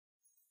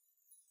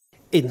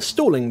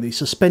Installing the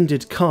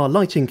suspended car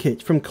lighting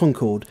kit from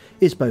Concorde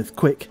is both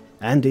quick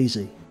and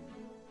easy.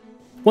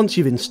 Once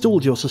you've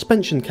installed your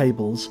suspension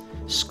cables,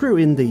 screw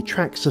in the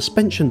track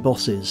suspension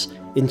bosses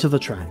into the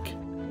track.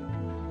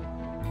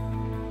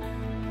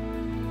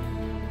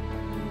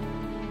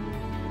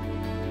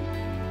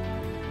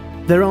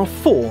 There are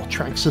 4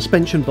 track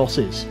suspension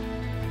bosses.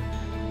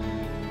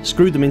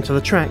 Screw them into the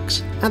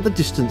tracks at the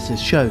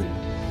distances shown.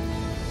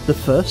 The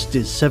first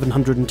is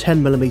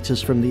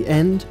 710mm from the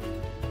end,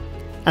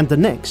 and the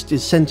next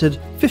is centred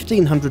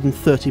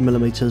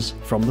 1530mm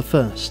from the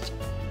first.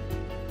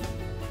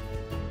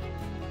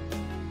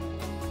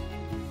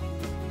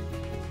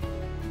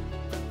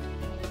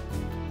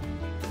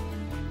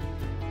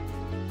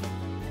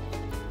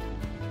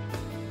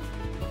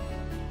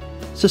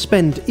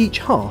 Suspend each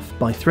half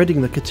by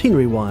threading the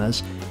catenary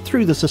wires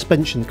through the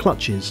suspension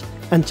clutches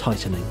and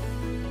tightening.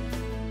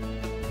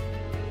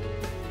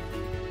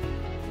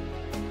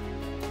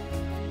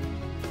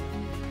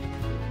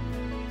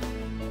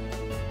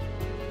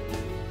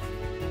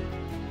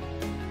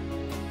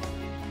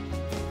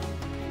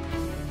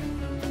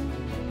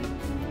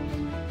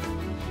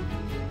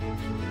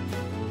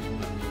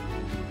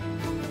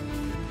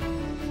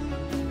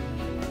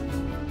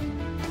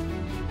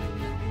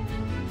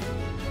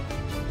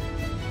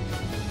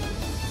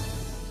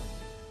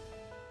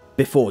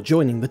 Before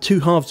joining the 2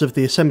 halves of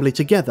the assembly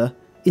together,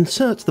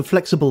 insert the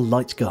flexible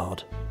light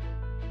guard.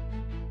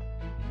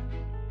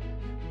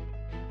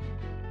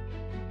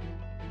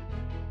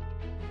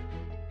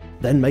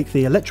 Then make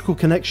the electrical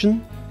connection,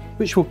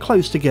 which will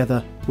close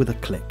together with a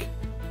click.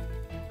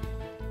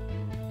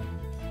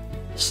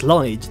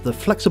 Slide the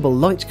flexible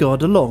light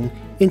guard along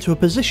into a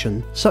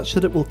position such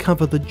that it will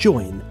cover the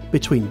join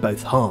between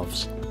both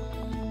halves.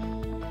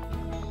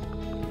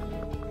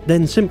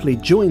 Then simply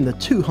join the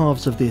 2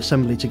 halves of the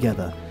assembly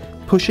together,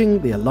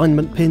 pushing the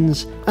alignment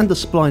pins and the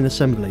spline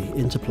assembly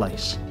into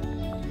place.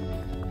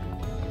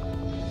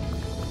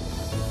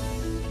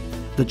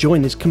 The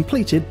join is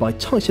completed by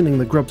tightening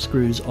the grub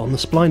screws on the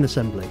spline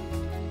assembly.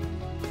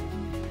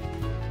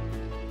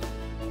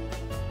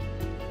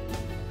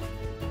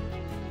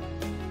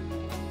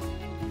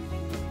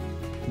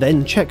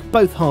 Then check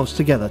both halves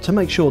together to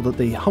make sure that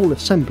the whole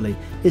assembly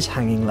is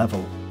hanging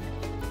level.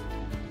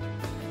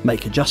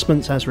 Make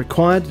adjustments as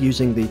required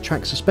using the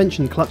track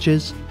suspension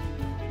clutches,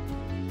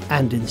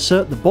 and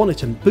insert the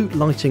bonnet and boot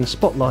lighting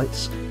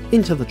spotlights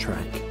into the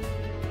track.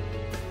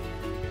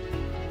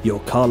 Your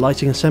car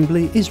lighting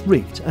assembly is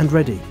rigged and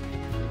ready.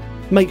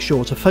 Make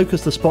sure to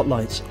focus the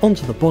spotlights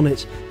onto the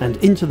bonnet and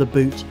into the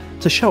boot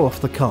to show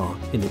off the car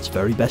in its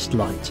very best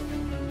light.